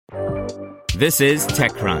This is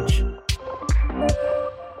TechCrunch.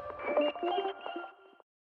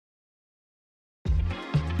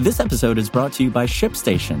 This episode is brought to you by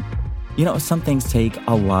ShipStation. You know, some things take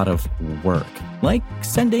a lot of work, like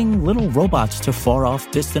sending little robots to far-off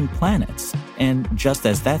distant planets. And just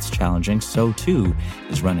as that's challenging, so too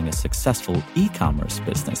is running a successful e-commerce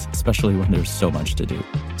business, especially when there's so much to do.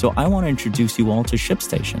 So I want to introduce you all to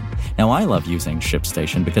ShipStation. Now, I love using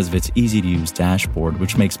ShipStation because of its easy-to-use dashboard,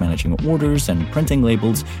 which makes managing orders and printing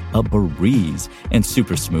labels a breeze and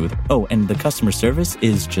super smooth. Oh, and the customer service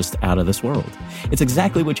is just out of this world. It's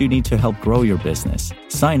exactly what you need to help grow your business.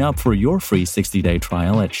 Sign up for your free 60-day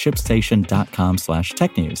trial at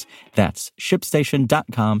shipstation.com/technews. That's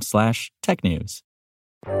shipstation.com/technews.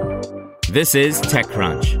 This is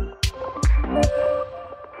TechCrunch.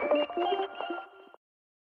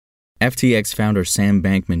 FTX founder Sam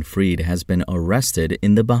Bankman-Fried has been arrested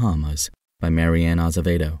in the Bahamas by Marianne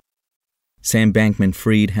Azevedo. Sam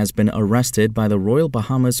Bankman-Fried has been arrested by the Royal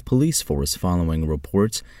Bahamas Police Force following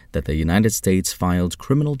reports that the United States filed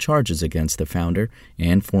criminal charges against the founder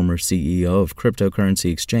and former CEO of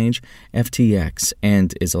cryptocurrency exchange FTX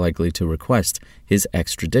and is likely to request his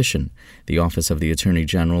extradition. The Office of the Attorney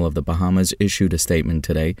General of the Bahamas issued a statement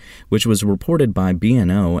today, which was reported by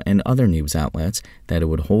BNO and other news outlets, that it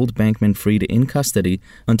would hold Bankman-Fried in custody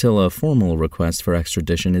until a formal request for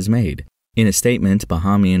extradition is made. In a statement,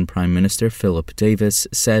 Bahamian Prime Minister Philip Davis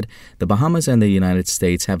said the Bahamas and the United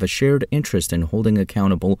States have a shared interest in holding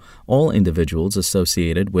accountable all individuals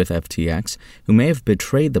associated with FTX who may have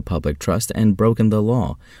betrayed the public trust and broken the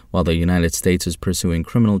law. While the United States is pursuing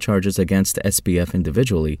criminal charges against SBF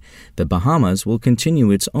individually, the Bahamas will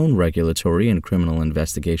continue its own regulatory and criminal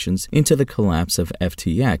investigations into the collapse of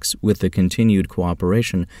FTX with the continued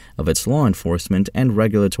cooperation of its law enforcement and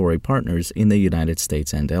regulatory partners in the United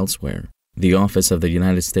States and elsewhere. The Office of the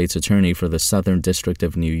United States Attorney for the Southern District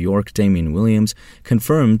of New York, Damian Williams,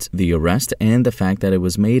 confirmed the arrest and the fact that it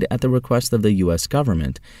was made at the request of the U.S.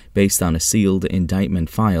 government, based on a sealed indictment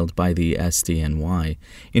filed by the SDNY.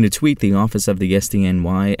 In a tweet, the Office of the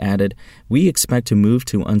SDNY added, "We expect to move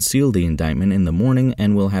to unseal the indictment in the morning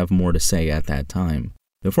and will have more to say at that time."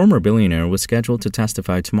 The former billionaire was scheduled to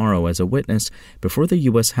testify tomorrow as a witness before the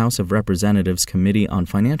U.S. House of Representatives Committee on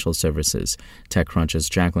Financial Services, TechCrunch's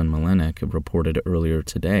Jacqueline Malenik reported earlier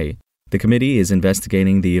today. The committee is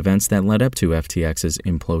investigating the events that led up to FTX's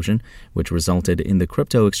implosion, which resulted in the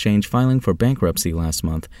crypto exchange filing for bankruptcy last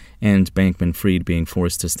month and Bankman-Fried being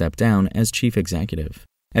forced to step down as chief executive.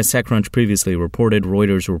 As TechCrunch previously reported,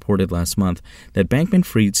 Reuters reported last month that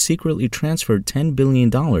Bankman-Fried secretly transferred $10 billion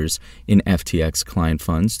in FTX client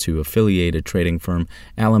funds to affiliated trading firm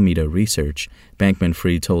Alameda Research.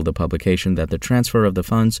 Bankman-Fried told the publication that the transfer of the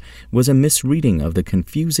funds was a misreading of the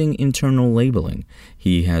confusing internal labeling.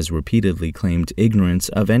 He has repeatedly claimed ignorance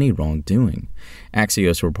of any wrongdoing.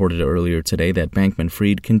 Axios reported earlier today that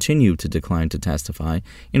Bankman-Fried continued to decline to testify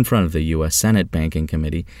in front of the U.S. Senate Banking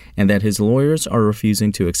Committee and that his lawyers are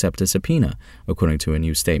refusing to accept a subpoena, according to a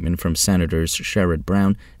new statement from Senators Sherrod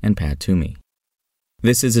Brown and Pat Toomey.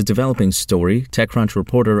 This is a developing story. TechCrunch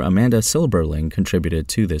reporter Amanda Silberling contributed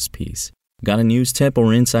to this piece. Got a news tip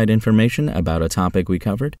or inside information about a topic we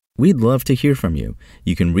covered? We'd love to hear from you.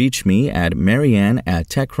 You can reach me at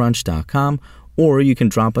marianne@techcrunch.com, or you can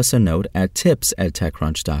drop us a note at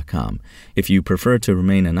tips@techcrunch.com. If you prefer to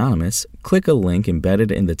remain anonymous, click a link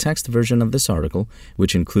embedded in the text version of this article,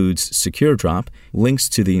 which includes Secure Drop, links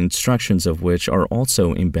to the instructions of which are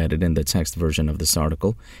also embedded in the text version of this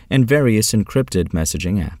article, and various encrypted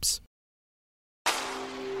messaging apps.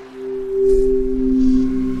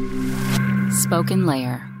 Spoken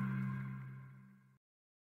Layer.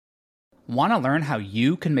 Want to learn how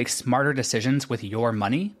you can make smarter decisions with your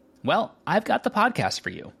money? Well, I've got the podcast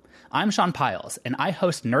for you. I'm Sean Piles, and I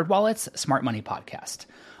host NerdWallet's Smart Money Podcast.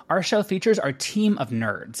 Our show features our team of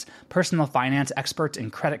nerds, personal finance experts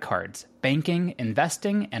in credit cards, banking,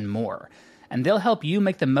 investing, and more. And they'll help you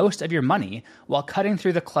make the most of your money while cutting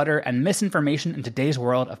through the clutter and misinformation in today's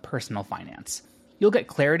world of personal finance. You'll get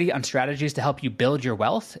clarity on strategies to help you build your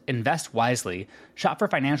wealth, invest wisely, shop for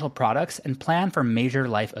financial products, and plan for major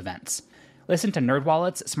life events. Listen to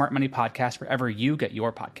NerdWallet's Smart Money Podcast wherever you get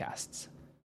your podcasts.